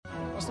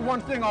What's the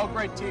one thing all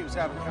great teams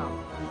have in common?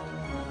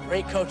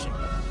 Great coaching.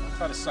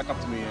 Try to suck up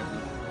to me,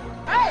 Anthony.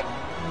 Hey,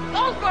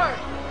 Goldberg!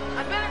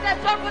 I bet if that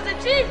talk was a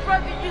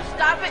cheeseburger, you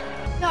stop it.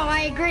 No,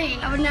 I agree.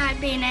 I would not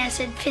be an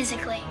acid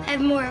physically. I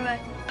have more of a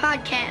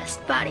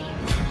podcast body.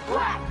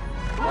 Quack!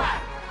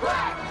 Quack!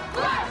 Quack!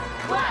 Quack!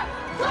 Quack!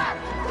 Quack!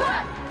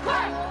 Quack!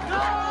 Quack!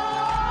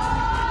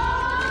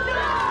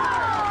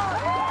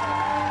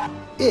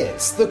 No!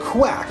 It's the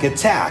Quack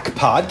Attack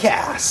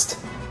Podcast.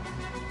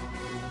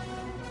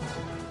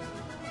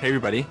 Hey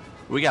everybody,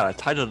 we got a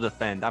title to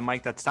defend. I'm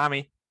Mike, that's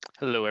Tommy.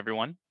 Hello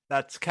everyone.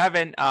 That's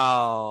Kevin.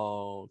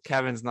 Oh,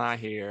 Kevin's not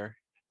here.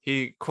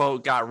 He,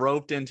 quote, got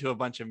roped into a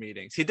bunch of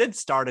meetings. He did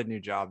start a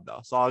new job though,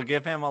 so I'll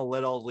give him a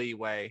little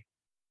leeway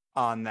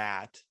on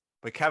that.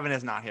 But Kevin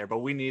is not here, but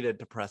we needed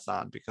to press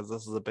on because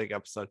this is a big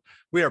episode.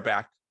 We are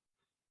back.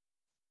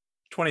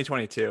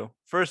 2022.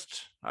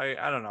 First, I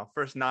don't know,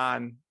 first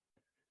non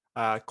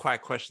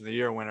Quack Question of the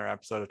Year winner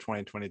episode of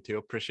 2022.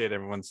 Appreciate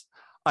everyone's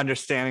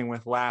understanding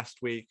with last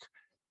week.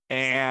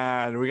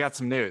 And we got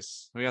some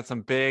news. We got some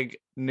big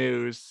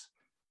news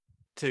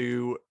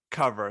to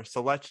cover.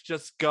 So let's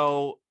just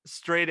go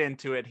straight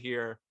into it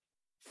here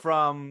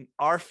from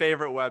our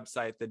favorite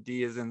website, the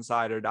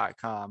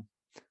disinsider.com.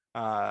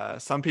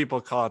 Some people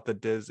call it the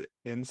Diz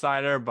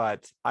Insider,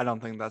 but I don't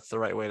think that's the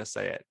right way to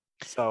say it.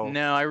 So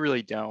no, I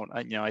really don't.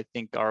 I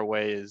think our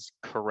way is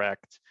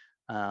correct.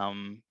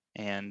 Maybe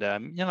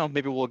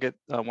we'll get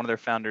one of their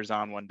founders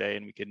on one day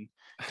and we can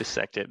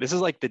dissect it. This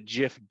is like the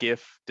GIF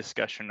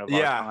discussion of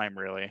our time,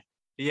 really.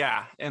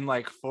 Yeah, in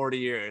like 40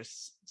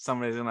 years,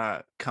 somebody's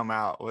gonna come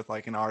out with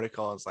like an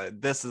article. It's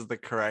like, this is the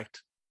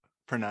correct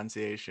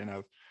pronunciation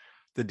of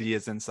the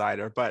Diaz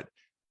Insider. But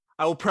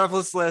I will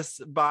preface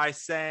this by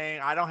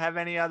saying I don't have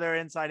any other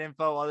inside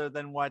info other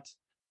than what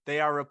they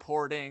are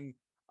reporting.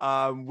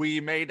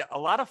 We made a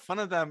lot of fun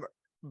of them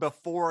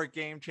before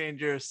Game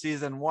Changer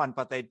season 1,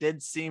 but they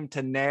did seem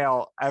to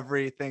nail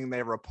everything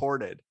they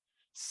reported.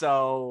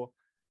 So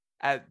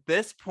at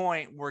this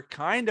point, we're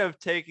kind of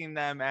taking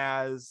them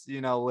as,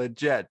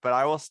 legit, but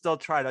I will still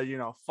try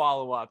to,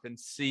 follow up and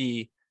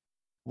see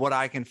what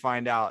I can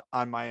find out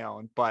on my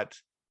own. But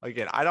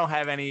again, I don't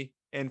have any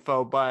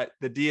info, but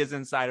the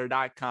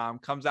disinsider.com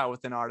comes out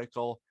with an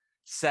article,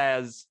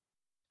 says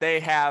they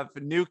have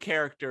new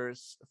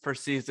characters for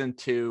season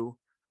 2.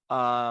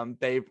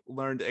 They've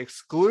learned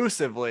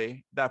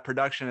exclusively that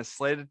production is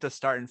slated to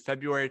start in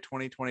February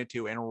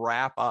 2022 and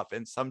wrap up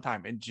in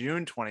sometime in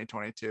June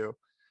 2022.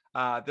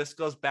 This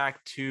goes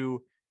back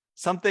to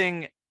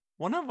something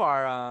one of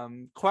our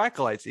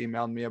Quackalites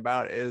emailed me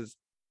about is,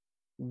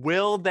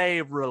 will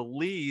they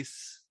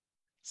release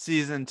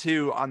season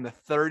 2 on the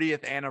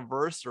 30th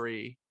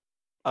anniversary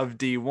of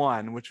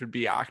D1, which would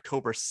be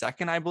October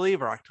 2nd, I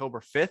believe, or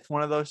October 5th,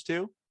 one of those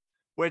two,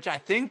 which I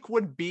think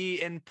would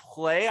be in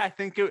play. I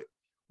think it,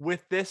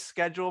 with this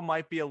schedule,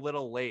 might be a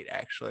little late,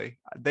 actually.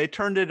 They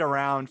turned it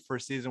around for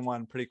season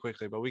 1 pretty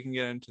quickly, but we can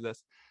get into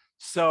this.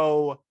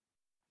 So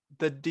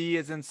the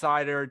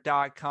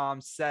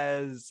disinsider.com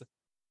says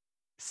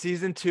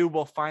season 2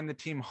 will find the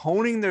team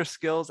honing their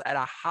skills at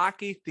a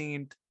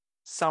hockey-themed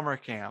summer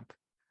camp.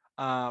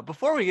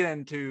 Before we get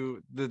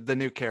into the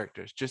new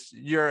characters, just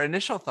your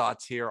initial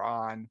thoughts here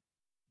on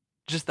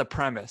just the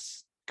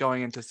premise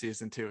going into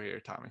season 2 here,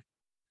 Tommy.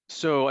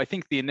 So I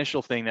think the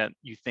initial thing that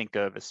you think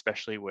of,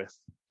 especially with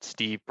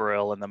Steve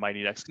Brill and the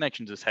Mighty Ducks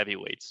connections, is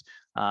heavyweights.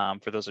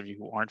 For those of you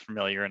who aren't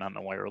familiar, and I don't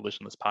know why you're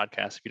listening to this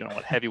podcast, if you don't know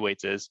what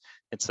heavyweights is,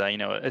 it's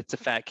it's a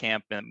fat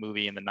camp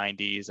movie in the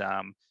 90s,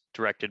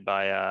 directed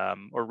by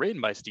or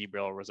written by Steve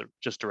Brill, or was it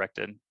just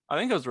directed? I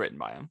think it was written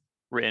by him.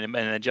 Written, and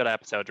then Judd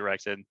Apatow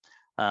directed.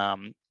 Of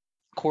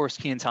course,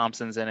 Kenan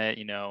Thompson's in it,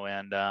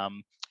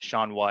 and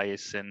Sean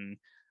Weiss and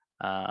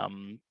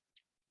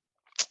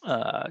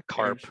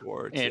Carp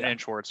and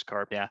Schwartz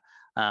Carp, yeah.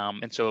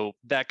 And so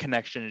that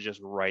connection is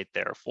just right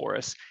there for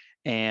us.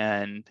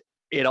 And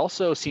it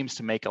also seems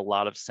to make a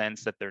lot of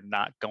sense that they're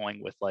not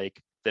going with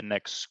like the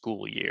next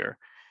school year,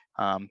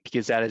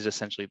 because that is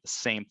essentially the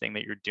same thing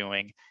that you're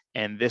doing.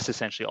 And this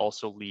essentially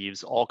also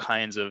leaves all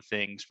kinds of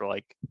things for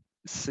like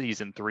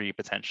season 3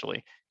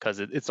 potentially, because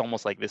it's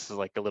almost like this is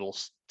like a little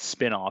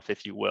spin-off,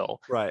 if you will.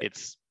 Right.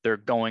 They're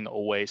going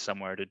away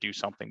somewhere to do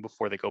something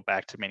before they go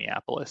back to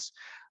Minneapolis.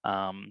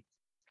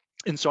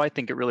 And so I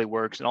think it really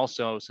works. And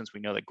also, since we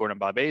know that Gordon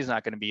Bombay is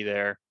not going to be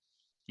there,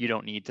 you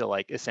don't need to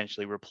like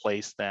essentially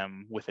replace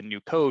them with a new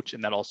coach.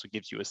 And that also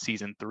gives you a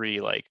season 3,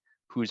 like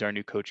who's our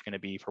new coach going to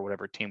be for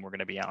whatever team we're going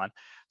to be on.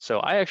 So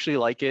I actually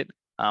like it.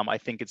 I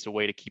think it's a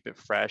way to keep it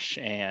fresh.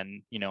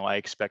 And, I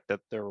expect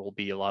that there will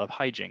be a lot of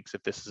hijinks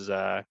if this is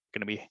going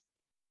to be,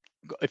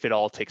 if it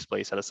all takes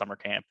place at a summer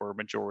camp or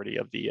majority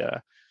of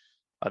the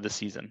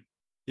season.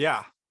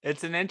 Yeah.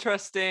 It's an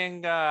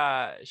interesting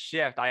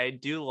shift. I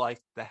do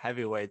like the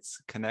heavyweights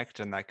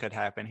connection that could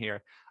happen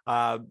here.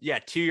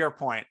 To your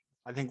point,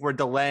 I think we're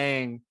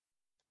delaying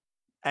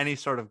any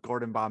sort of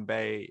Gordon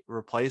Bombay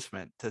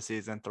replacement to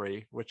season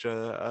 3, which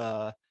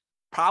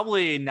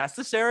probably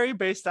necessary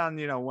based on,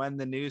 when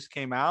the news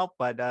came out.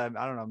 But I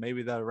don't know,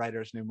 maybe the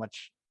writers knew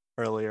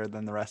earlier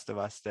than the rest of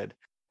us did.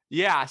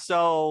 Yeah,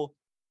 so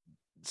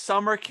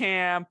summer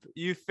camp,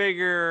 you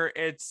figure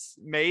it's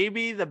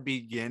maybe the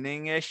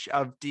beginning-ish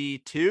of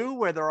D2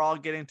 where they're all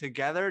getting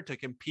together to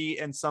compete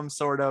in some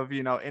sort of,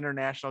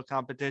 international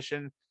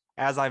competition.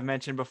 As I've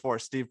mentioned before,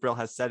 Steve Brill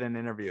has said in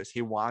interviews,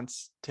 he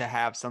wants to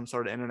have some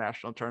sort of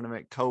international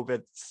tournament.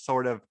 COVID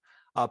sort of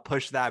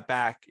pushed that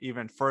back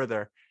even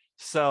further.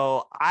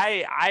 So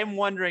I'm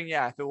wondering,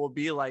 if it will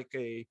be like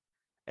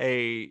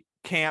a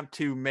camp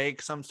to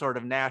make some sort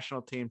of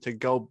national team to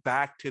go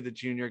back to the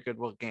Junior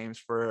Goodwill Games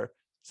for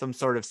some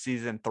sort of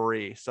season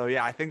 3. So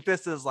I think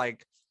this is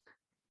like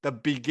the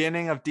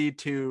beginning of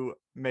D2,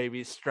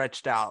 maybe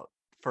stretched out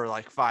for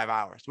like 5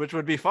 hours, which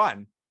would be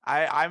fun.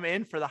 I'm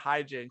in for the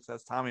hijinks,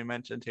 as Tommy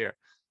mentioned here.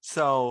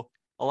 So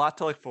a lot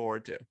to look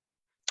forward to.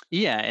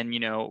 Yeah, and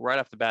right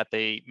off the bat,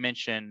 they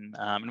mention,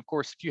 and of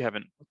course, if you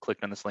haven't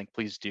clicked on this link,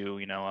 please do.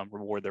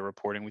 Reward their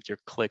reporting with your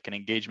click and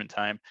engagement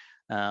time.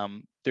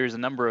 There's a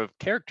number of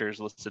characters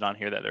listed on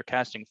here that they're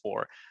casting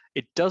for.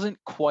 It doesn't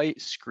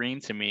quite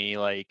scream to me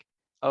like,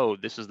 oh,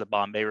 this is the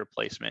Bombay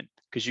replacement,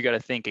 because you got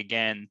to think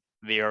again.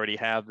 They already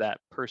have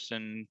that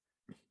person,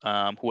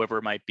 whoever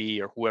it might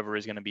be, or whoever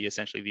is going to be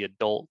essentially the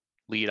adult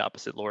lead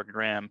opposite Lord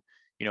Graham,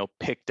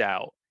 picked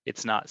out.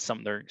 It's not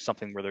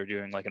something where they're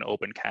doing like an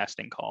open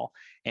casting call.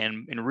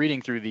 And in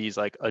reading through these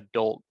like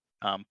adult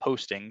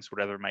postings,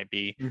 whatever it might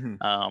be,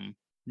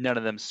 none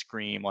of them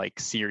scream like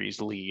series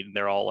lead.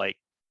 They're all like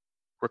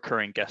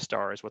recurring guest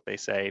star is what they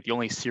say. The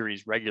only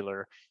series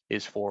regular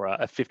is for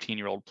a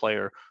 15-year-old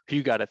player who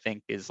you got to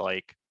think is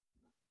like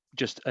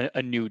just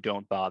a new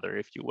don't bother,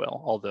 if you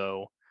will.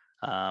 Although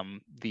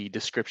the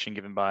description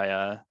given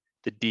by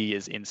the D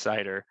is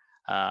insider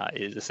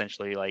is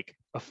essentially like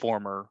a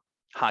former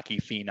hockey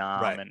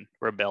phenom and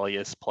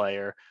rebellious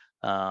player.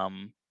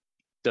 And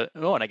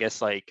I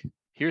guess like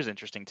here's an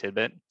interesting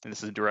tidbit, and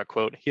this is a direct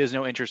quote. He has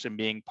no interest in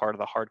being part of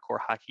the Hardcore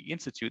Hockey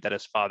Institute that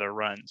his father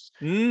runs.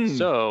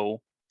 So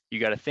you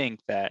got to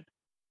think that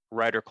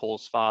Ryder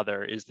Cole's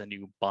father is the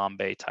new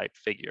Bombay type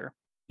figure.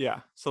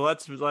 Yeah. So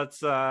let's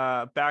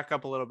back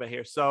up a little bit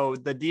here. So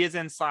the D is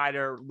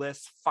Insider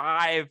lists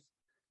 5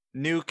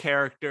 new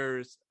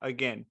characters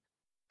again.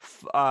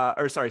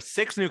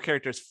 6 new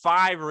characters,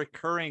 5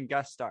 recurring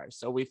guest stars.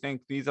 So we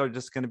think these are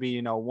just going to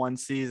be, one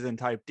season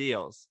type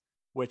deals,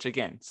 which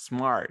again,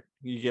 smart.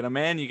 You get them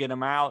in, you get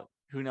them out.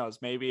 Who knows?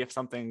 Maybe if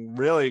something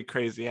really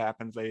crazy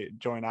happens, they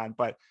join on.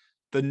 But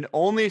the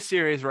only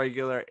series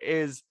regular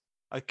is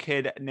a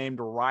kid named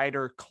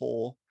Ryder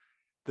Cole.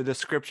 The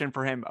description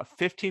for him: a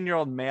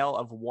 15-year-old male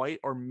of white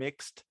or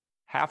mixed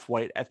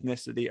half-white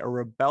ethnicity, a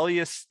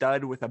rebellious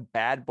stud with a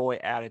bad boy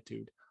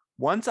attitude.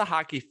 Once a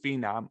hockey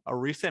phenom, a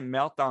recent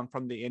meltdown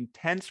from the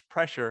intense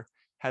pressure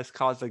has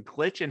caused a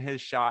glitch in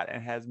his shot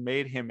and has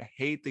made him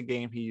hate the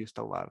game he used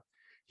to love.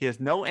 He has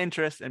no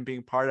interest in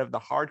being part of the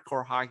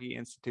Hardcore Hockey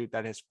Institute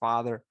that his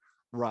father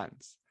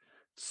runs.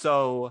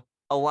 So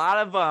a lot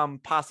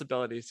of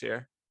possibilities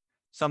here.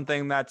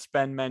 Something that's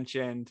been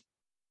mentioned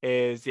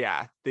is,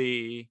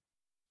 the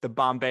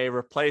Bombay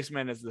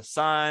replacement is the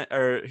son,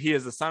 or he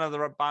is the son of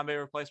the Bombay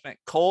replacement.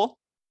 Cole,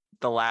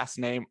 the last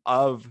name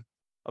of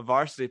a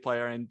varsity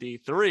player in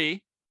D3,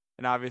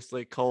 and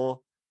obviously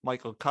Cole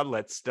Michael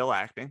Cudlett's still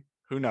acting.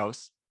 Who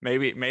knows?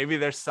 Maybe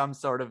there's some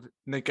sort of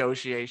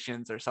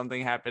negotiations or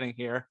something happening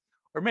here,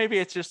 or maybe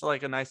it's just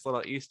like a nice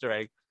little Easter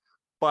egg.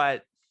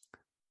 But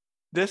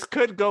this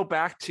could go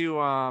back to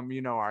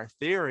our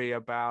theory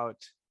about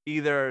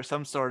either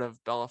some sort of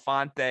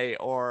Belafonte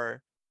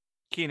or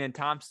Kenan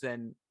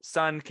Thompson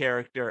son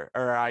character,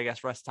 or I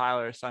guess Russ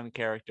Tyler's son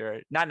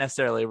character, not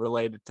necessarily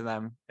related to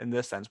them in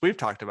this sense. We've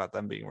talked about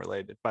them being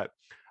related, but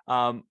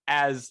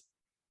as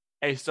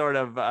a sort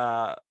of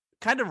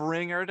kind of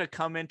ringer to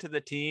come into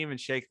the team and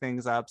shake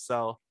things up.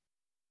 So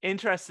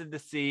interested to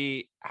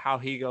see how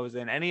he goes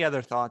in. Any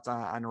other thoughts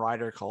on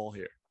Ryder Cole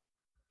here?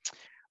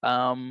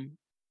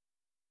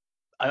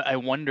 I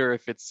wonder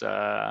if it's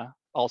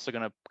also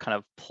going to kind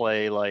of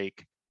play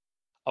like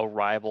a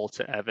rival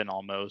to Evan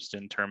almost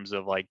in terms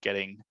of like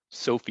getting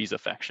Sophie's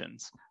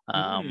affections.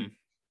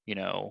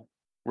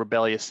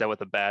 Rebellious set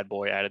with a bad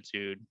boy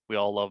attitude. We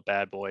all love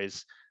bad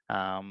boys.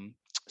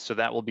 So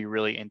that will be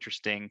really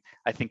interesting.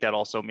 I think that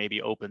also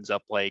maybe opens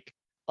up like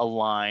a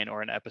line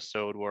or an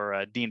episode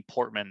where Dean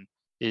Portman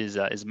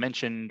is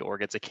mentioned or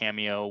gets a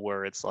cameo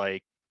where it's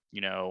like,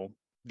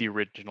 the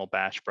original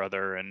Bash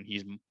brother, and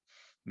he's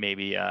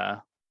maybe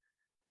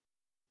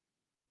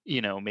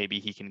maybe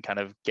he can kind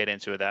of get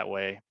into it that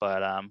way.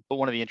 But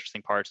one of the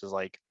interesting parts is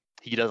like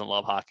he doesn't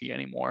love hockey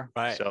anymore.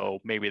 Right. So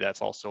maybe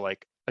that's also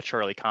like a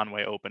Charlie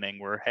Conway opening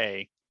where,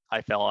 hey,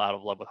 I fell out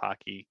of love with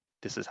hockey.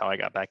 This is how I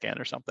got back in,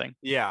 or something.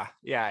 Yeah.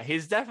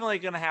 He's definitely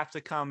going to have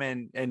to come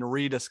in and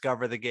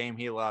rediscover the game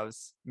he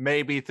loves,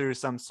 maybe through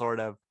some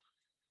sort of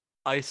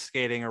ice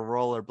skating or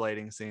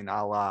rollerblading scene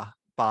a la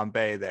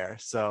Bombay there.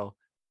 So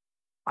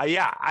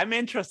I'm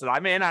interested.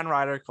 I'm in on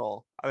Ryder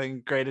Cole. I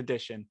think great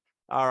addition.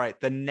 All right.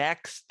 The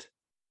next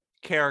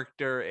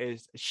character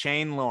is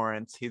Shane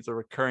Lawrence. He's a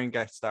recurring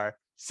guest star,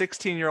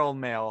 16-year-old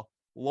male,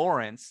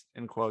 Lawrence,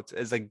 in quotes,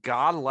 is a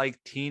godlike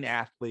teen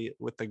athlete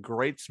with a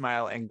great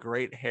smile and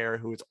great hair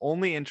who is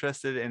only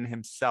interested in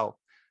himself.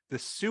 The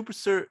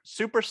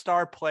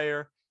superstar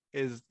player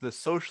is the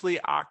socially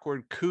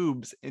awkward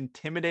Coob's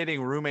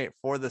intimidating roommate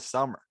for the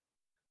summer.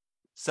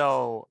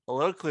 So a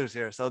little clues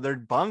here. So they're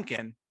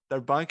bunking. They're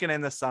bunking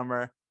in the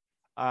summer.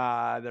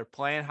 They're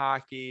playing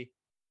hockey.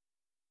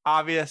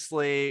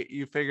 Obviously,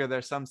 you figure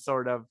there's some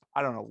sort of,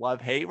 I don't know,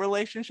 love-hate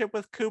relationship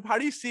with Coob. How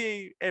do you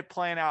see it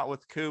playing out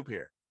with Coob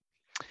here?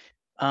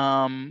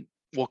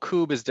 Well,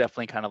 Coob is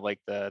definitely kind of like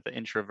the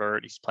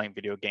introvert. He's playing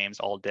video games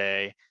all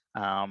day.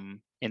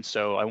 And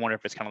so I wonder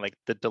if it's kind of like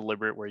the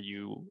deliberate where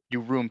you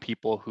room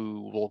people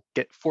who will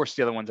force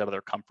the other ones out of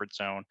their comfort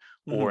zone,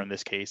 or in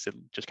this case, it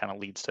just kind of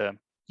leads to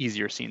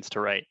easier scenes to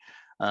write.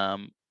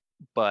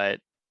 But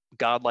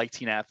godlike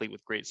teen athlete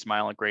with great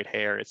smile and great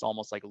hair. It's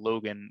almost like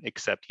Logan,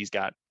 except he's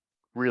got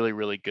really,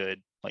 really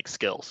good like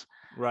skills.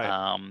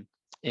 Right.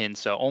 And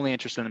so only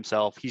interested in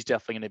himself. He's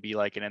definitely going to be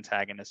like an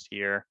antagonist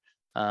here.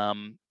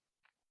 And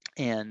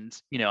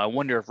I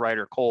wonder if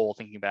Ryder Cole,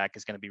 thinking back,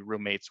 is going to be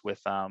roommates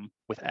with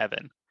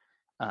Evan.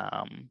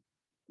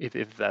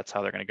 If that's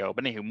how they're going to go.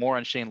 But anywho, more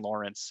on Shane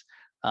Lawrence.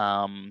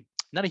 Not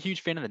a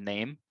huge fan of the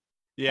name.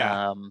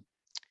 Yeah.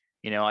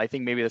 I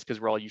think maybe that's because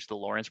we're all used to the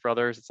Lawrence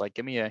brothers. It's like,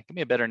 give me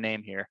a better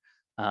name here.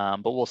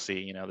 But we'll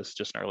see. This is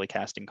just an early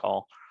casting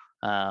call.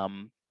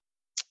 And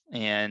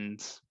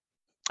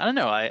I don't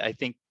know. I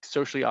think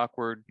socially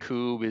awkward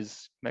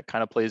Coob that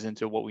kind of plays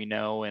into what we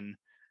know, and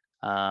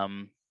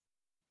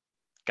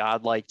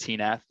godlike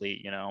teen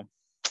athlete.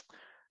 It's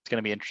going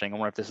to be interesting. I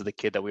wonder if this is the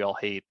kid that we all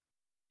hate.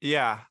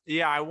 Yeah.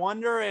 I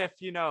wonder if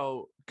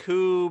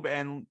Coob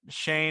and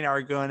Shane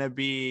are going to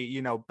be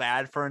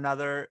bad for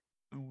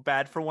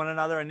one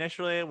another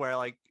initially, where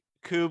like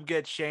Coob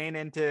gets Shane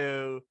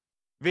into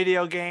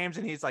video games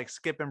and he's like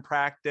skipping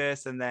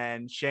practice, and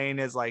then Shane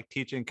is like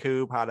teaching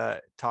Coob how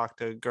to talk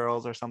to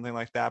girls or something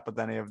like that, but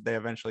then they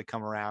eventually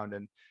come around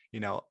and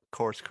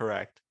course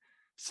correct.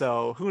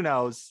 So who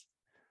knows?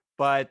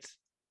 But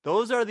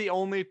those are the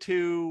only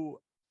two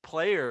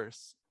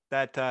players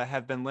that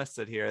have been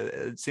listed here.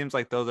 It seems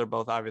like those are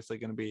both obviously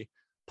going to be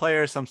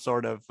players, some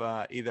sort of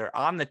either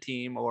on the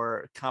team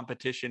or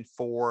competition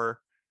for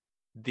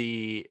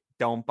the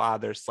Don't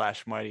Bother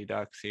 / Mighty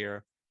Ducks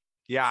here.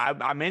 Yeah,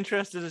 I'm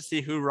interested to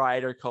see who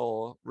Ryder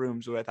Cole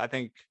rooms with. I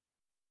think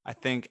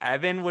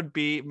Evan would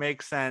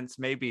make sense.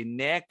 Maybe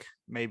Nick,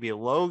 maybe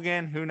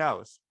Logan, who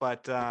knows?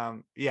 But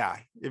yeah,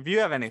 if you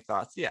have any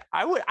thoughts, yeah,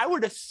 I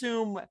would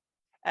assume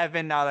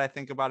Evan, now that I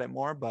think about it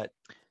more, but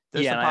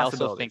there's and I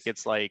also think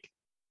it's like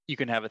you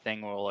can have a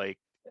thing where like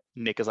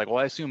Nick is like, well,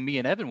 I assume me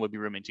and Evan would be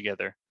rooming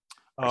together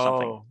or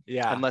something.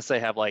 Yeah. Unless they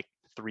have like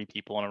 3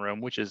 people in a room,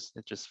 which is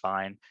just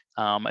fine.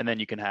 And then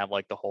you can have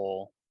like the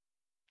whole,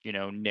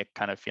 Nick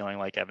kind of feeling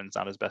like Evan's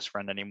not his best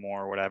friend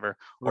anymore or whatever.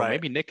 Or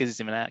maybe Nick is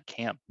even at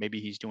camp.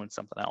 Maybe he's doing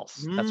something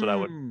else. That's what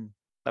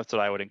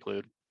I would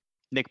include.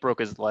 Nick broke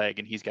his leg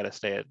and he's got to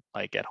stay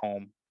at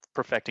home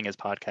perfecting his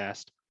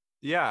podcast.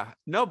 Yeah,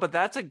 no, but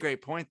that's a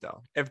great point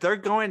though. If they're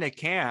going to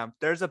camp,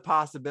 there's a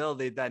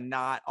possibility that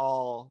not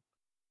all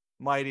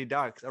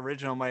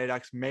original Mighty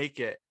Ducks make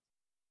it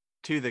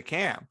to the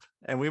camp,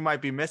 and we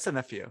might be missing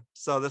a few.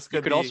 So this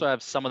could also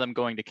have some of them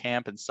going to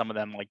camp and some of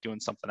them like doing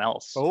something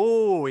else.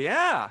 Oh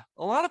yeah,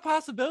 a lot of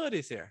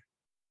possibilities here.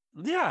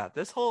 Yeah,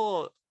 this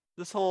whole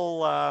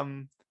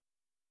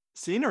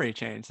scenery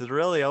change has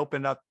really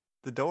opened up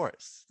the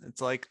doors.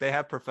 It's like they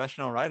have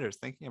professional writers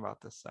thinking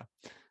about this stuff.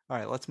 All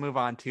right, let's move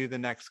on to the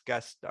next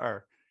guest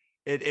star.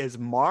 It is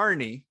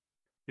Marnie.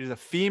 She's a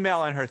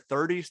female in her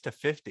 30s to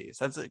 50s.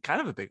 That's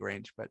kind of a big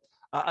range, but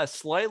a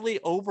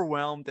slightly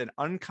overwhelmed and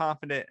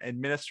unconfident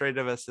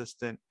administrative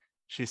assistant.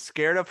 She's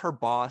scared of her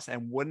boss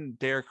and wouldn't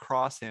dare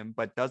cross him,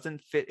 but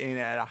doesn't fit in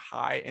at a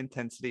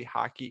high-intensity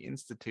hockey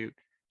institute.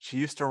 She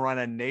used to run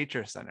a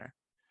nature center.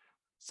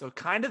 So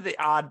kind of the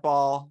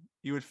oddball.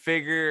 You would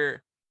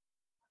figure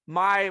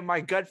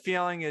my gut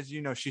feeling is,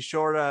 she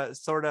sort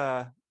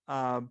of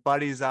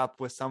buddies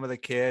up with some of the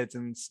kids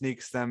and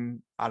sneaks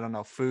them, I don't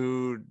know,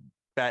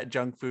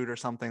 junk food or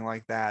something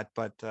like that.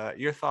 But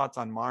your thoughts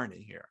on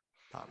Marnie here,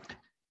 Tom?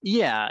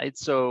 Yeah,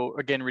 it's so,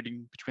 again,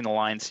 reading between the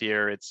lines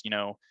here, it's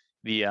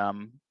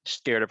the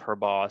scared of her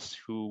boss,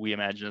 who we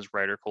imagine is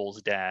Ryder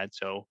Cole's dad,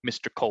 so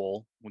Mr.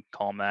 Cole, we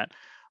call him that,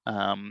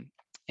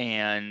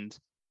 and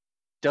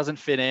doesn't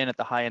fit in at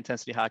the High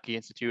Intensity Hockey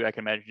Institute. I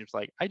can imagine it's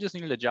like, I just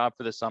needed a job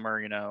for the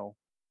summer,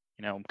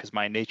 because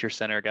my nature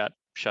center got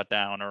shut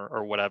down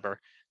or whatever.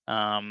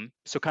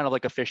 So kind of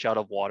like a fish out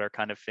of water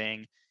kind of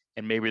thing.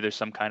 And maybe there's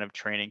some kind of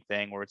training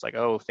thing where it's like,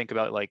 oh, think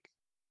about like,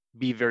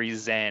 be very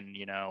zen,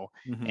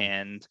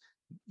 and,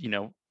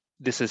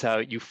 this is how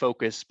you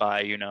focus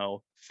by,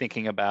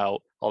 thinking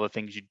about all the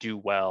things you do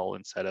well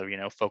instead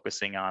of,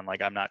 focusing on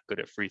like, I'm not good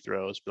at free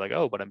throws, be like,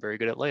 oh, but I'm very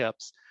good at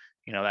layups,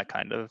 that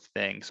kind of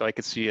thing. So I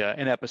could see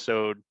an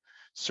episode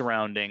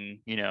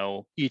surrounding,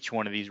 each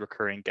one of these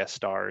recurring guest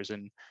stars.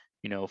 And,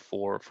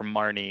 for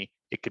Marnie,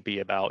 it could be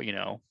about,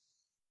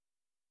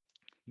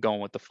 going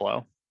with the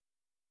flow.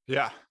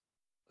 Yeah.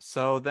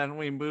 So then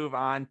we move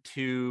on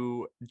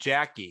to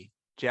Jackie.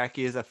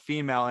 Jackie is a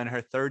female in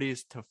her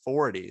 30s to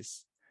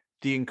 40s.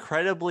 The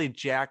incredibly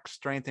jacked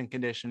strength and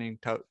conditioning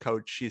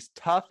coach. She's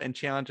tough and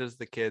challenges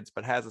the kids,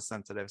 but has a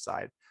sensitive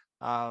side.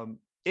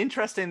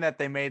 Interesting that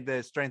they made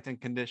the strength and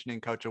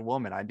conditioning coach a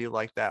woman. I do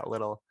like that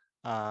little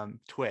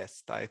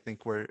twist. I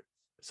think we're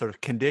sort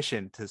of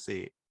conditioned to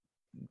see,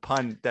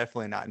 pun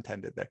definitely not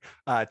intended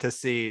there, to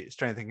see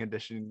strength and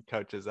conditioning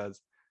coaches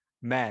as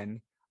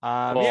men.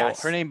 Well,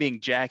 Yes. her name being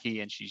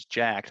Jackie and she's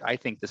jacked. I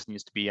think this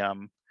needs to be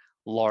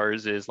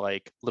Lars's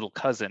like little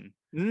cousin.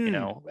 You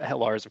know,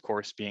 Lars, of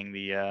course, being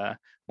the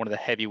one of the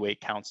heavyweight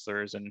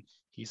counselors, and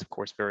he's of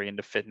course very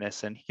into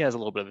fitness, and he has a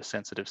little bit of a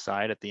sensitive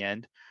side at the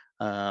end.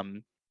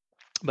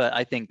 But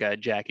I think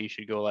Jackie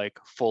should go like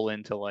full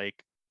into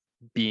like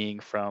being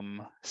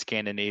from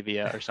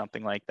Scandinavia or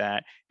something like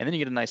that, and then you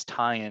get a nice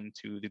tie-in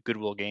to the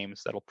Goodwill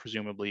Games that'll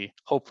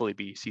hopefully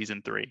be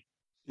season 3.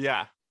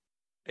 Yeah.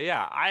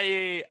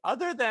 I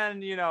other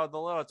than, you know, the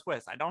little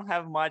twist, I don't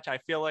have much. I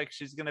feel like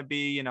she's gonna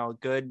be, you know, a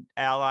good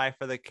ally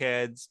for the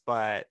kids,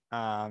 but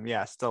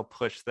still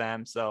push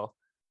them. So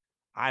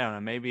I don't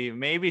know,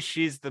 maybe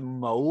she's the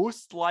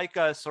most like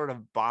a sort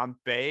of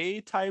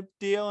Bombay type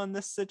deal in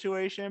this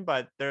situation,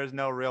 but there's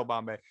no real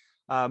Bombay.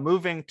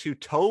 Moving to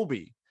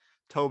Toby,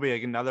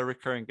 another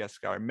recurring guest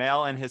star,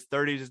 male in his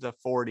 30s to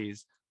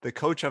 40s, the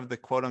coach of the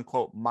quote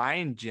unquote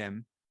mind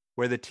gym,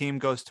 where the team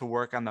goes to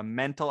work on the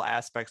mental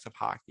aspects of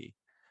hockey.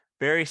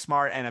 Very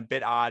smart and a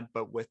bit odd,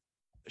 but with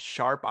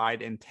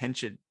sharp-eyed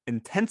intensity.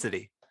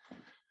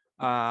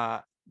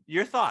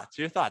 Your thoughts.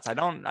 I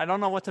don't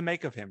know what to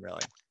make of him,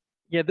 really.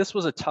 Yeah, this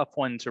was a tough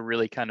one to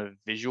really kind of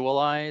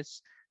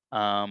visualize.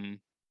 You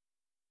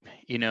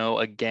know,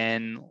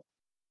 again,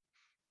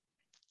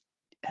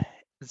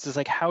 it's just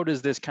like, how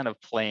does this kind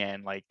of play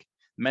in? Like,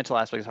 mental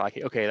aspects of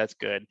hockey, okay, that's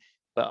good.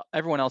 But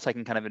everyone else I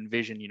can kind of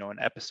envision, you know, an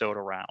episode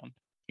around,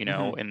 you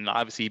know, and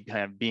obviously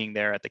kind of being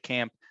there at the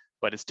camp.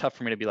 But it's tough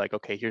for me to be like,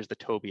 okay, here's the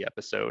Toby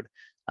episode.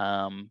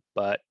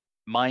 But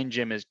Mind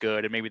Gym is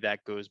good. And maybe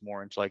that goes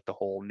more into like the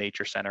whole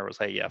nature center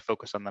was like, yeah,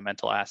 focus on the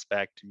mental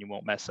aspect and you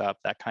won't mess up,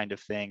 that kind of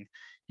thing.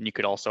 And you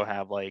could also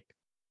have like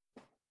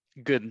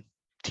good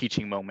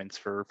teaching moments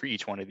for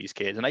each one of these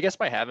kids. And I guess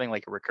by having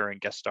like a recurring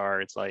guest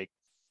star, it's like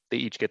they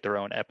each get their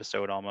own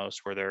episode almost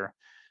where they're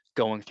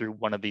going through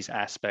one of these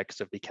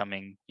aspects of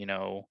becoming, you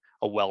know,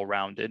 a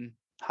well-rounded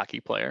hockey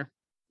player.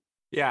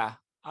 Yeah.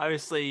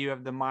 Obviously you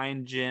have the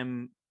Mind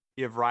Gym.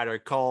 You have Ryder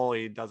Cole.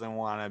 He doesn't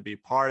want to be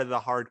part of the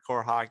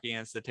Hardcore Hockey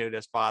Institute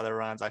his father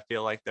runs. I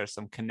feel like there's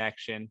some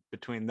connection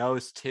between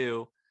those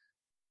two.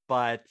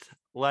 But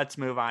let's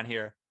move on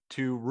here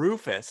to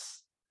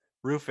Rufus.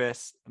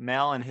 Rufus,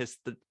 male in his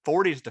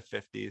 40s to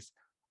 50s,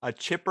 a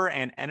chipper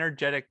and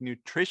energetic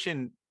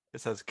nutrition. It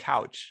says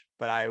couch,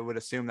 but I would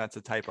assume that's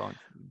a typo.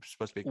 It's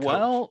supposed to be coach.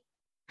 Well,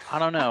 I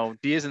don't know.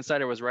 Diaz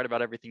Insider was right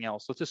about everything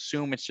else. Let's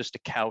assume it's just a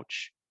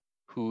couch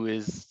who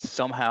is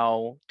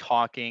somehow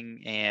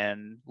talking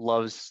and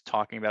loves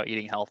talking about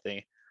eating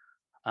healthy.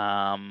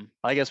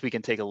 I guess we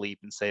can take a leap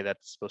and say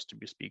that's supposed to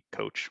be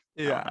coach.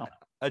 Yeah,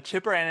 a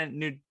chipper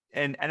and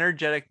an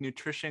energetic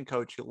nutrition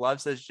coach who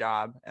loves his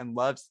job and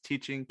loves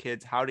teaching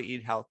kids how to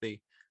eat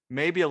healthy.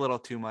 Maybe a little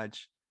too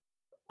much.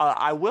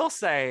 I will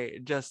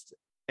say, just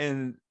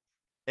in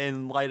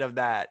light of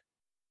that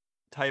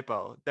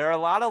typo, there are a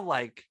lot of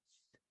like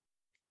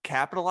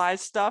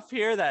capitalized stuff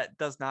here that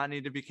does not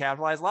need to be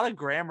capitalized. A lot of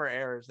grammar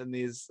errors in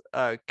these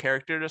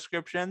character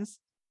descriptions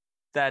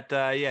that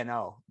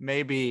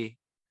maybe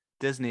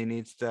Disney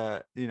needs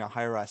to, you know,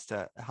 hire us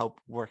to help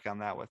work on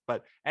that with.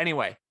 But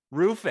anyway,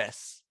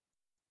 Rufus,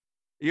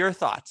 your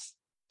thoughts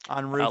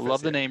on Rufus? I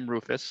love the name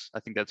Rufus.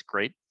 I think that's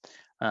great.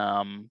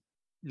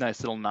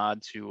 Nice little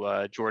nod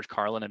to George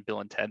Carlin and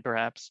Bill and Ted,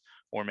 perhaps,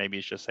 or maybe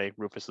it's just say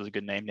Rufus is a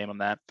good name him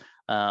that.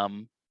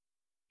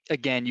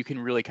 Again, you can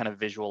really kind of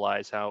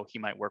visualize how he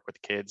might work with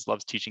kids,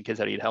 loves teaching kids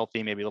how to eat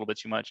healthy, maybe a little bit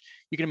too much.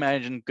 You can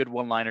imagine good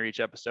one-liner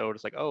each episode.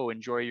 It's like, oh,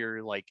 enjoy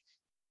your, like,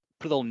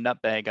 put a little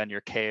nutbag on your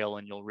kale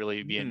and you'll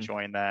really be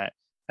enjoying that.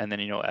 And then,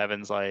 you know,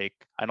 Evan's like,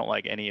 I don't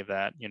like any of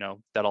that. You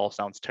know, that all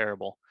sounds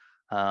terrible.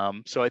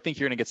 So I think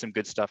you're going to get some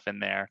good stuff in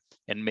there.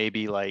 And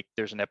maybe like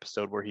there's an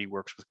episode where he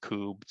works with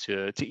Coob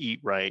to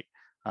eat right,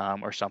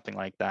 or something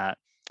like that.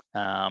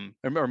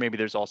 Or maybe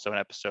there's also an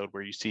episode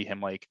where you see him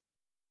like,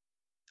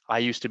 I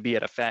used to be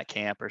at a fat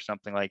camp or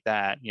something like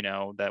that, you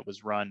know, that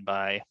was run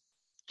by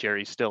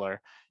Jerry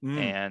Stiller.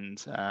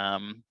 And,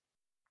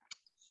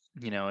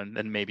 you know, and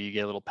then maybe you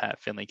get a little Pat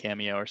Finley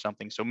cameo or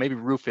something. So maybe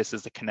Rufus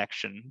is the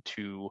connection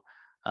to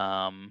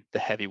the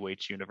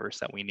heavyweights universe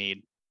that we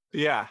need.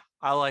 Yeah,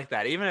 I like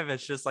that. Even if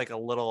it's just like a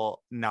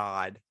little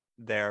nod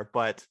there.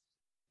 But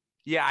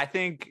yeah, I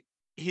think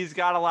he's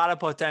got a lot of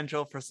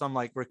potential for some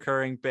like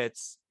recurring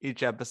bits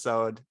each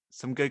episode.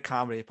 Some good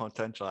comedy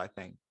potential, I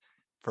think,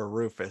 for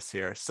Rufus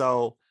here.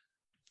 So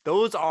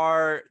those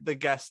are the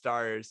guest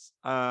stars.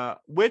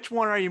 Which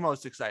one are you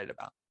most excited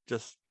about?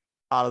 Just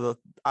out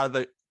of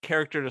the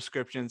character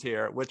descriptions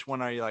here, which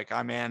one are you like,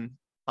 I'm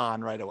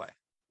on right away?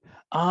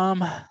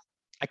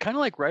 I kind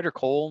of like Ryder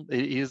Cole.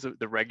 He is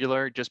the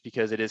regular just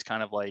because it is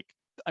kind of like,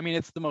 I mean,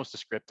 it's the most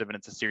descriptive and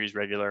it's a series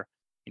regular.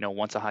 You know,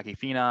 once a hockey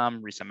phenom,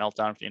 recent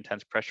meltdown for the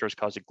intense pressure has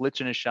caused a glitch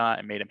in his shot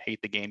and made him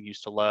hate the game he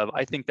used to love.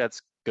 I think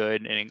that's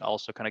good. And it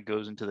also kind of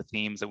goes into the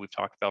themes that we've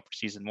talked about for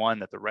season one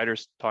that the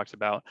writers talked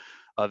about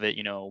of it,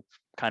 you know,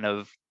 kind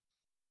of,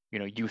 you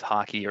know, youth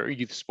hockey or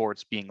youth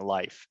sports being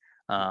life.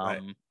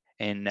 Right.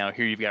 And now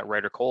here you've got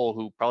Ryder Cole,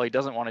 who probably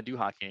doesn't want to do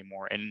hockey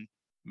anymore. And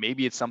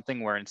maybe it's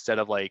something where instead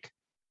of like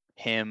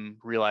him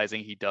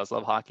realizing he does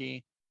love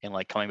hockey and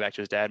like coming back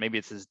to his dad, maybe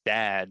it's his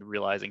dad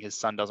realizing his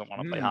son doesn't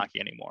want to play hockey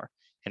anymore.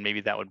 And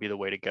maybe that would be the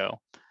way to go.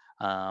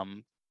 But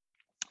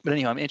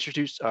anyhow, I'm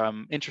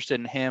interested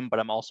in him, but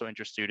I'm also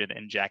interested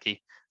in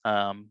Jackie,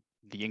 the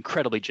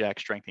incredibly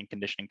jacked strength and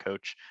conditioning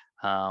coach.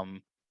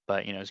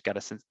 But, you know, he's got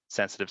a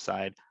sensitive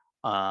side.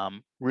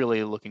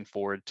 Really looking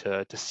forward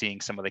to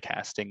seeing some of the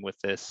casting with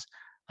this.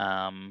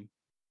 And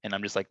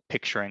I'm just like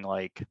picturing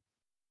like,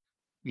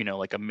 you know,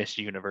 like a Miss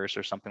Universe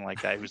or something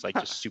like that, who's like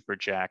just super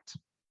jacked.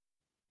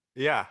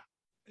 Yeah,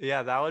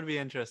 that would be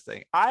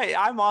interesting.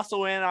 I'm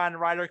also in on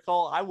Ryder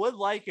Cole. I would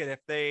like it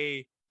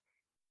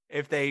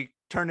if they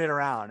turned it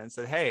around and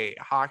said, hey,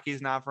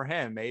 hockey's not for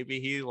him. Maybe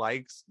he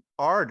likes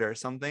art or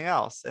something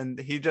else. And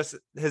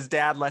his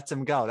dad lets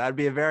him go. That'd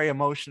be a very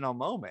emotional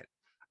moment.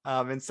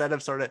 Instead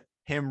of sort of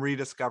him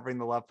rediscovering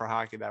the love for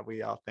hockey that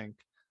we all think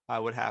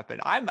would happen.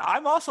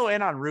 I'm also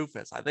in on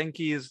Rufus. I think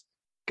he's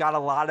got a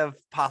lot of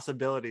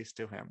possibilities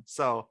to him.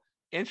 So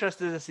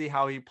interested to see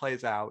how he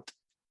plays out.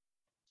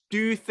 Do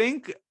you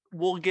think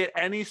we'll get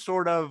any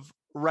sort of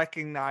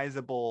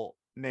recognizable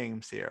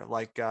names here?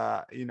 Like,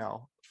 you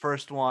know,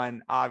 first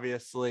one,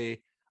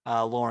 obviously,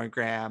 Lauren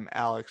Graham,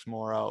 Alex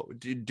Morrow.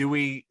 Do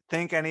we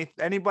think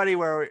anybody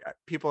where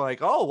people are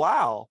like, oh,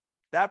 wow,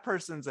 that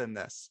person's in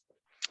this?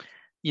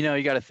 You know,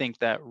 you got to think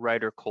that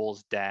Ryder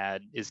Cole's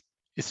dad is,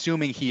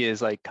 assuming he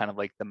is like kind of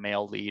like the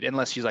male lead,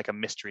 unless he's like a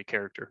mystery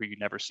character who you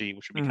never see,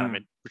 which would be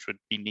which would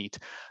be neat.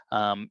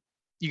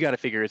 You got to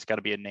figure it's got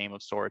to be a name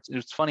of sorts.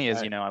 It's funny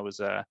as, you know, I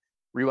was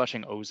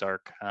rewatching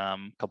Ozark a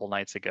couple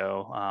nights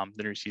ago.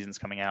 The new season's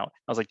coming out.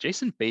 I was like,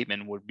 Jason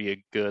Bateman would be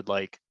a good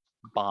like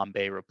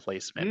Bombay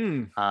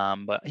replacement.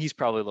 But he's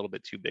probably a little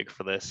bit too big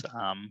for this.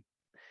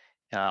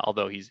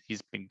 Although he's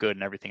been good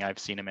in everything I've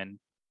seen him in.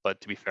 But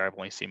to be fair, I've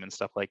only seen him in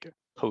stuff like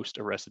post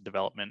Arrested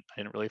Development.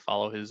 I didn't really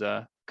follow his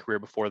career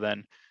before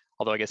then,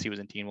 although I guess he was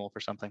in Teen Wolf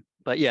or something.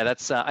 But yeah,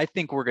 that's I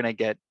think we're gonna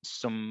get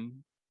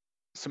some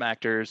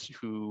actors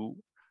who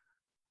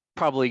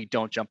probably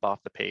don't jump off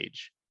the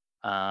page.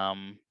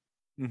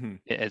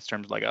 As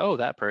terms of like, oh,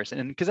 that person,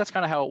 and because that's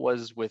kind of how it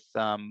was with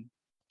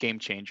Game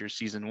Changers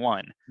season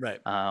 1. Right.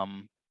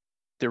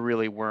 There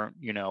really weren't,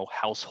 you know,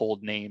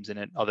 household names in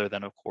it other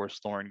than, of course,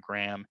 Lauren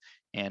Graham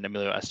and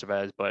Emilio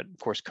Estevez, but of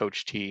course,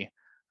 Coach T.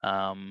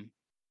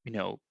 You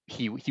know,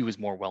 he was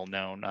more well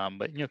known.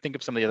 But you know, think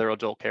of some of the other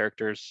adult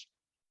characters,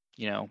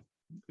 you know,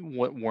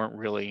 what weren't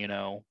really, you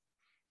know,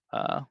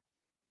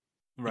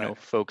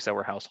 folks that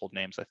were household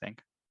names, I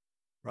think.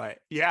 Right.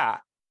 Yeah.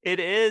 It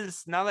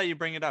is, now that you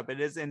bring it up, it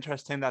is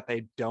interesting that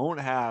they don't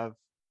have,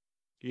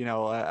 you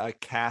know, a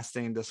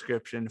casting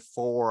description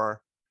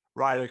for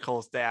Ryder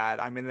Cole's dad.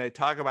 I mean, they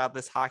talk about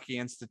this hockey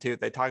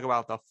institute. They talk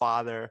about the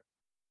father.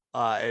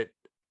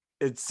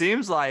 It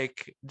seems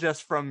like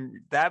just from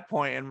that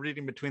point and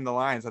reading between the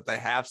lines that they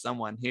have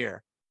someone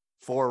here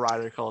for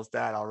Ryder Cole's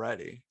dad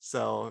already.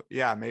 So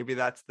yeah, maybe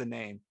that's the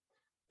name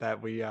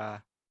that we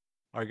are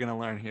going to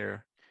learn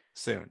here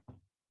soon.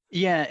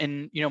 Yeah,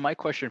 and you know, my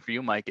question for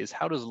you, Mike, is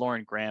how does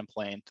Lauren Graham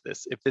play into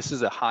this? If this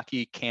is a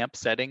hockey camp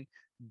setting,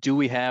 do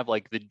we have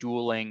like the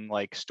dueling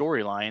like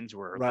storylines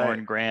where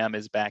Lauren Graham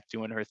is back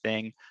doing her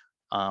thing,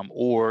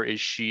 or is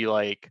she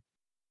like,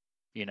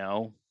 you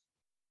know,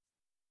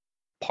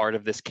 part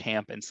of this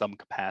camp in some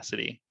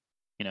capacity,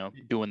 you know,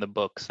 doing the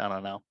books? I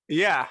don't know.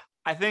 Yeah,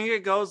 I think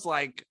it goes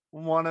like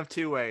one of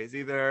two ways.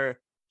 Either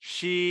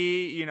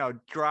she, you know,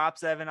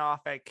 drops Evan off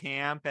at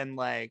camp and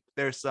like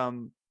there's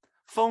some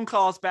phone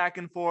calls back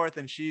and forth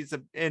and she's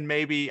in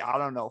maybe, I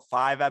don't know,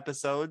 5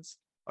 episodes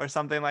or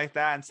something like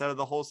that instead of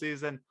the whole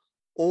season.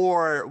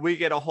 Or we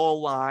get a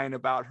whole line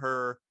about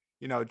her,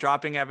 you know,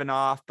 dropping Evan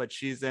off, but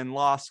she's in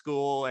law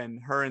school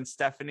and her and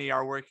Stephanie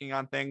are working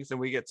on things and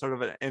we get sort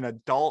of an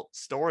adult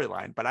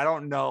storyline. But I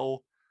don't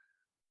know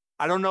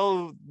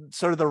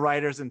sort of the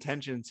writer's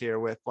intentions here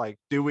with like,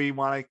 do we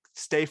want to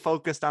stay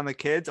focused on the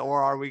kids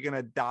or are we going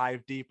to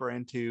dive deeper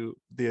into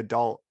the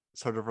adult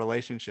sort of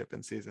relationship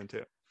in season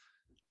 2?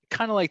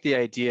 Kind of like the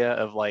idea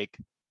of like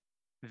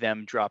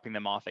them dropping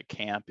them off at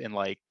camp in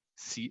like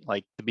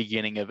like the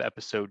beginning of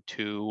episode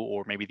 2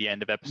 or maybe the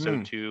end of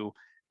episode 2,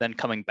 then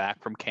coming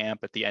back from camp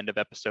at the end of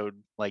episode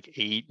like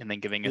 8 and then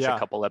giving us a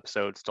couple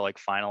episodes to like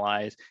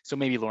finalize. So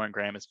maybe Lauren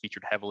Graham is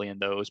featured heavily in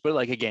those, but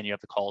like again, you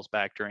have the calls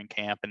back during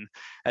camp and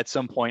at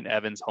some point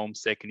Evan's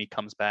homesick and he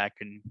comes back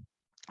and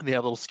they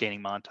have a little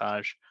skating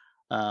montage.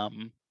 I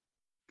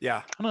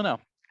don't know.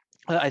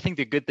 I think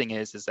the good thing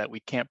is that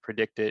we can't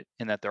predict it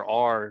and that there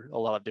are a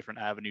lot of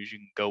different avenues you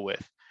can go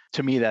with.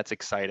 To me, that's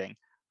exciting.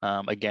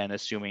 Again,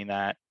 assuming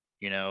that,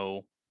 you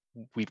know,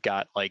 we've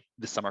got like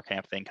the summer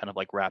camp thing kind of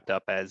like wrapped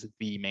up as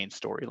the main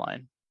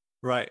storyline.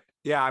 Right.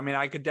 Yeah. I mean,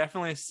 I could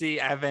definitely see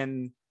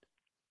Evan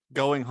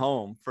going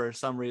home for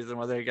some reason,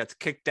 whether he gets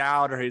kicked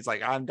out or he's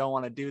like, I don't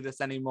want to do this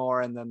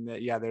anymore. And then,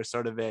 there's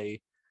sort of a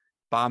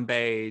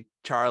Bombay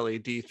Charlie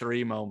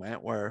D3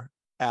 moment where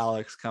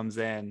Alex comes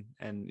in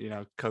and,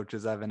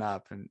 coaches Evan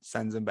up and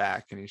sends him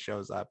back, and he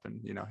shows up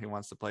and, he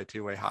wants to play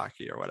two-way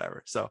hockey or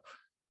whatever. So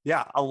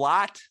yeah, a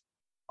lot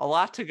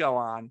to go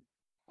on.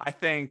 I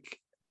think,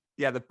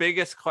 the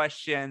biggest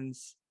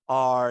questions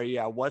are,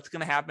 what's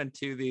going to happen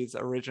to these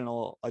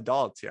original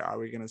adults here? Are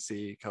we going to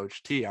see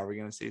Coach T? Are we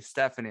going to see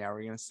Stephanie? Are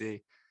we going to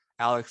see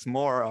Alex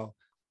Morrow?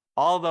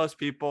 All those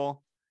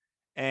people.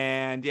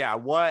 And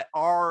what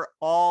are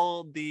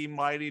all the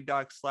Mighty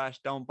Ducks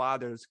 / Don't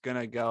Bothers going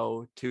to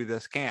go to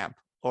this camp?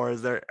 Or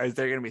is there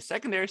going to be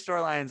secondary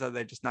storylines? Are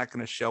they just not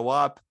going to show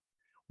up?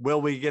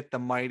 Will we get the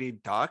Mighty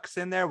Ducks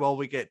in there? Will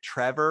we get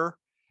Trevor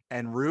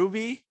and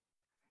Ruby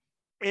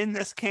in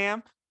this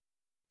camp?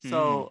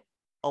 So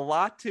a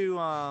lot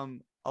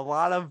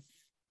of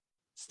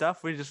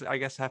stuff we just, I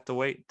guess, have to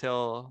wait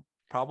till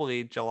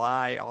probably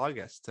July,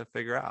 August to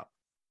figure out.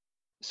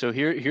 So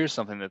here's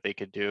something that they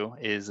could do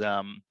is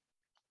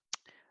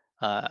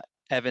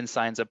Evan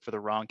signs up for the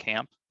wrong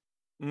camp,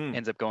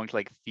 ends up going to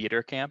like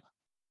theater camp,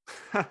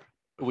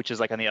 which is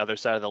like on the other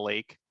side of the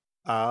lake.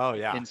 Oh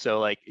yeah. And so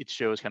like it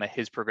shows kind of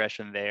his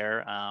progression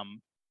there.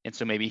 And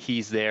so maybe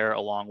he's there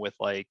along with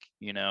like,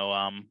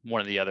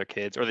 one of the other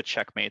kids, or the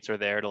checkmates are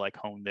there to like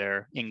hone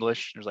their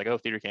English. There's like, oh,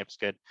 theater camp is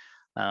good.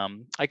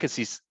 I could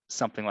see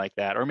something like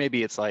that. Or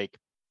maybe it's like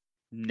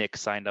Nick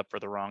signed up for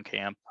the wrong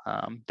camp.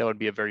 That would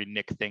be a very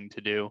Nick thing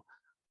to do.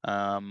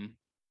 But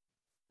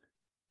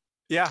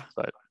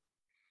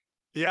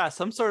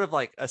some sort of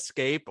like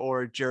escape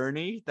or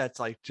journey that's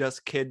like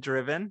just kid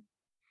driven.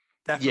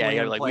 Definitely.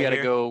 Yeah, like we got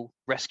to go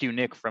rescue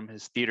Nick from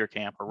his theater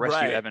camp, or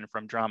rescue Evan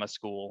from drama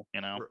school,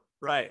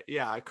 Right.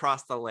 Yeah.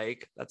 Across the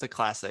lake. That's a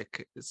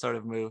classic sort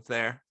of move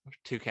there.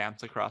 2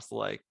 camps across the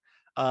lake.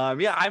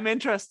 I'm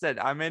interested.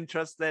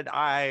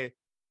 I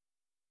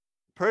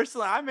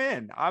personally, I'm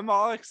in. I'm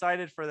all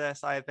excited for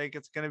this. I think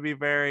it's going to be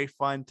very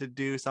fun to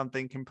do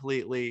something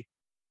completely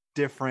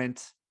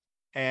different,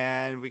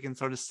 and we can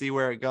sort of see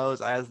where it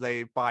goes as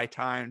they buy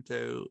time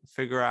to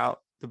figure out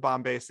the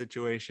Bombay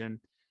situation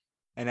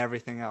and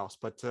everything else.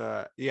 But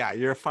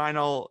your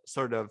final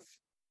sort of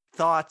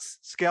thoughts,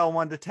 scale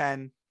 1 to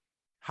 10.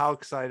 How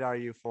excited are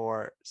you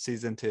for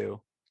season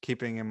 2?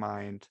 Keeping in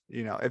mind,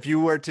 if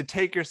you were to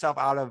take yourself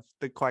out of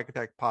the Quack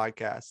Attack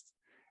podcast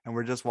and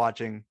we're just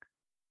watching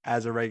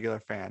as a regular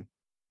fan,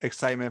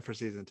 excitement for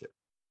season 2.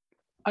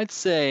 I'd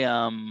say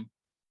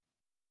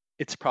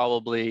it's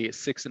probably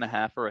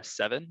 6.5 or a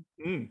 7.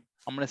 I'm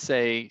going to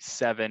say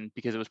 7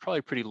 because it was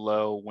probably pretty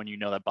low when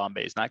that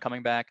Bombay is not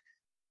coming back,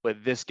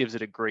 but this gives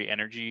it a great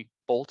energy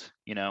bolt,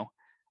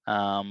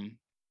 so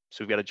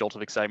we've got a jolt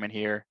of excitement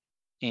here.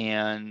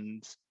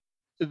 And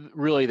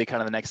really the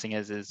next thing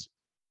is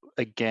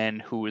again,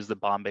 who is the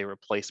Bombay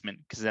replacement?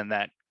 Because then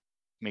that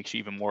makes you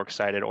even more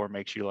excited, or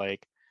makes you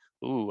like,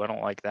 ooh, I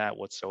don't like that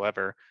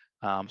whatsoever.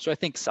 So I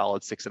think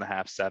solid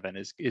 6.5, 7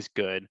 is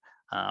good.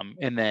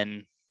 And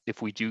then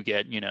if we do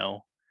get,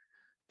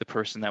 the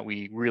person that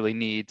we really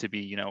need to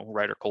be,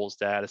 Ryder Cole's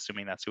dad,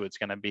 assuming that's who it's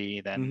going to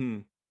be,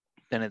 then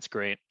it's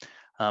great.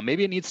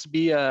 Maybe it needs to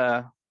be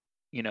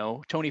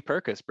Tony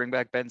Perkis, bring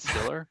back Ben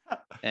Stiller,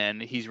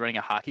 and he's running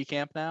a hockey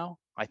camp now.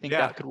 I think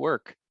that could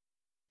work.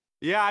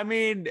 Yeah, I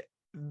mean,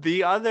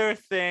 the other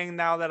thing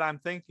now that I'm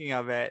thinking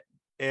of it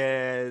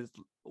is,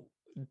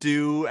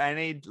 do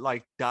any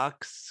like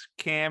Ducks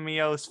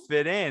cameos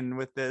fit in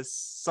with this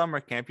summer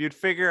camp? You'd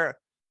figure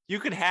you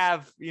could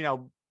have,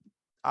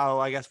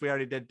 I guess we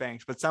already did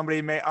Banks, but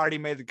somebody already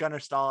made the Gunnar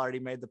Stahl, already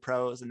made the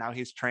pros, and now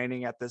he's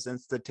training at this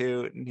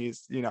institute and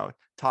he's,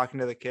 talking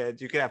to the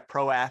kids. You could have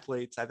pro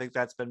athletes. I think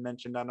that's been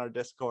mentioned on our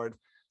Discord.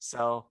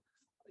 So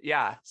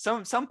yeah,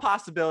 some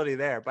possibility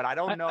there, but I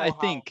don't know. I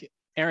think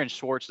Aaron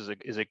Schwartz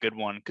is a good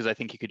one, because I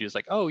think he could do is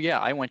like, oh yeah,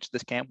 I went to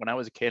this camp when I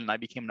was a kid and I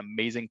became an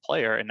amazing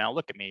player, and now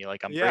look at me,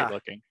 like I'm great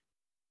looking.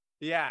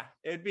 Yeah,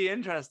 it'd be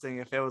interesting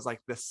if it was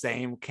like the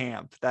same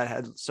camp that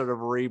had sort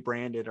of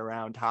rebranded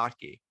around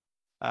hockey.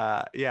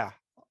 A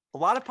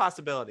lot of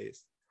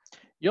possibilities.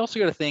 You also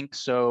got to think,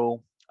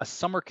 so a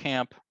summer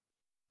camp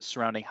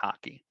surrounding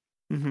hockey.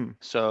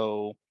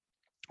 So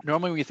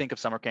normally when you think of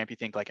summer camp, you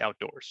think like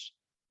outdoors.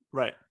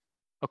 Right.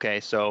 Okay,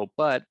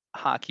 but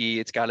hockey,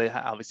 it's got to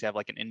obviously have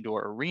like an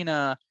indoor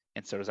arena.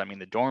 And so does that mean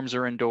the dorms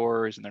are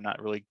indoors and they're not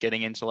really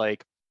getting into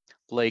like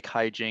lake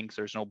hijinks?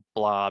 There's no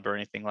blob or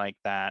anything like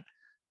that.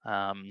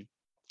 There's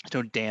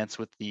no dance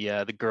with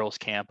the girls'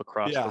 camp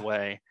across the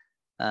way.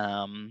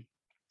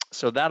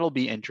 So that'll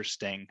be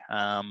interesting.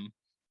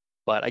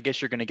 But I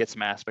guess you're going to get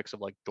some aspects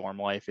of like dorm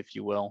life, if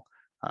you will,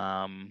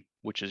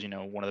 which is,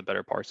 one of the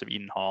better parts of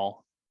Eden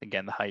Hall.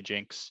 Again, the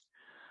hijinks.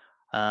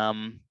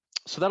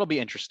 So that'll be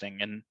interesting.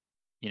 And,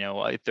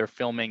 if they're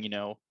filming,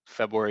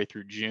 February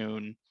through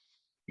June,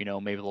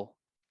 maybe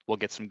we'll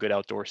get some good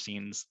outdoor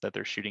scenes that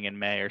they're shooting in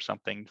May or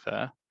something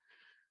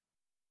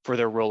for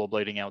their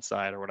rollerblading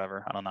outside or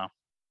whatever. I don't know.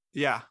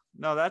 Yeah,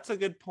 no, that's a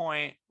good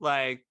point.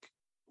 Like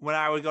when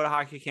I would go to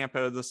hockey camp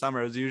over the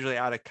summer, it was usually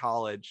out of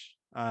college.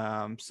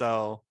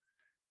 So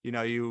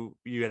you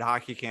had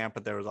hockey camp,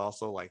 but there was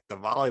also like the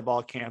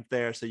volleyball camp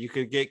there. So you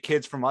could get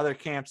kids from other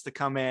camps to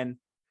come in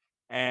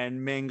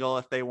and mingle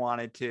if they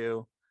wanted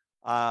to.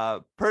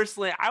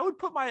 Personally, I would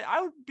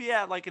be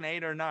at like an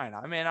 8 or 9.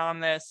 I'm in on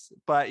this,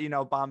 but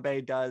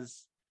Bombay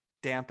does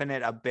dampen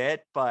it a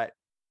bit, but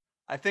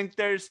I think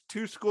there's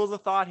two schools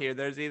of thought here.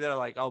 There's either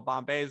like, oh,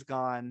 Bombay's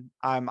gone,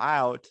 I'm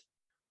out,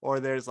 or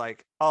there's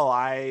like, oh,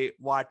 I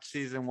watched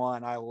season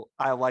 1.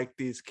 I like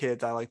these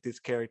kids. I like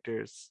these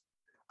characters.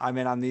 I'm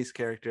in on these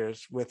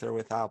characters with or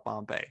without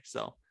Bombay.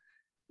 So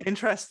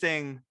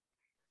interesting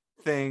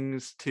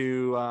things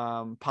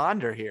to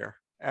ponder here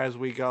as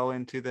we go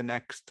into the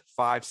next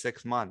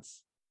 5-6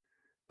 months.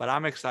 But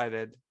I'm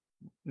excited.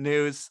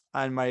 News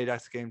on Mighty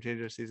Ducks Game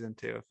Changer season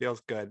 2. It feels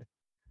good.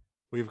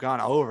 We've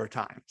gone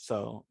overtime,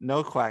 so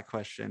no Quack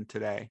question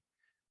today.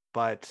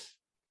 But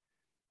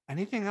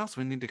anything else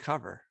we need to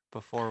cover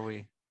before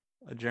we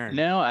adjourn?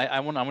 No, I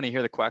want to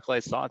hear the Quack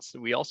Light's thoughts.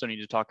 We also need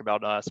to talk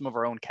about some of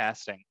our own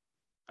casting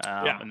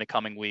in the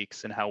coming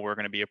weeks and how we're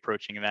going to be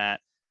approaching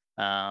that.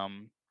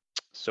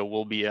 So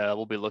we'll be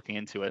looking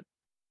into it.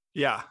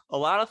 Yeah, a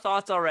lot of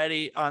thoughts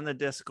already on the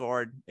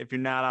Discord. If you're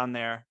not on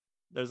there,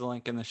 there's a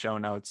link in the show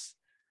notes.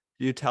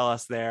 You tell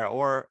us there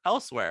or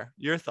elsewhere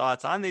your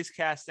thoughts on these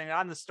casting,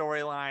 on the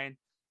storyline,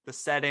 the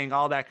setting,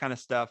 all that kind of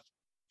stuff.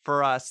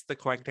 For us,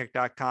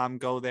 thequackdeck.com.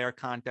 Go there,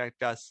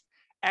 contact us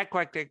at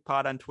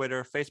QuackDeckPod on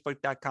Twitter,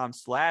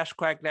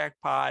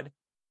 Facebook.com/QuackDeckPod.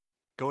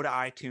 Go to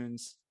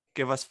iTunes,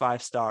 give us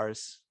 5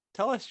 stars.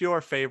 Tell us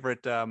your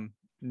favorite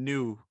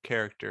new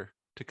character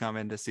to come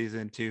into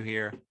season 2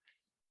 here.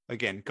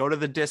 Again, go to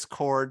the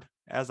Discord,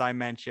 as I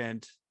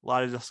mentioned. A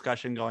lot of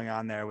discussion going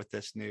on there with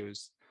this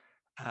news.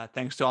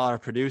 Thanks to all our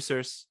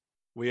producers.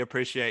 We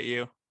appreciate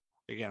you.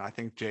 Again, I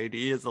think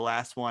JD is the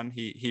last one.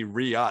 He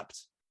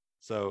re-upped.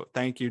 So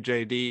thank you,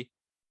 JD.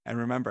 And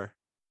remember,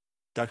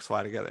 Ducks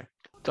fly together.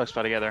 Ducks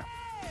fly together.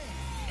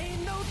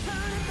 Ain't no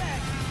turning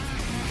back.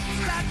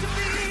 Got to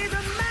be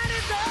the man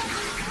is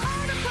up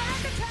on the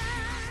Quack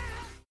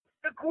Attack.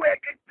 The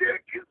Quack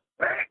Attack is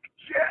back.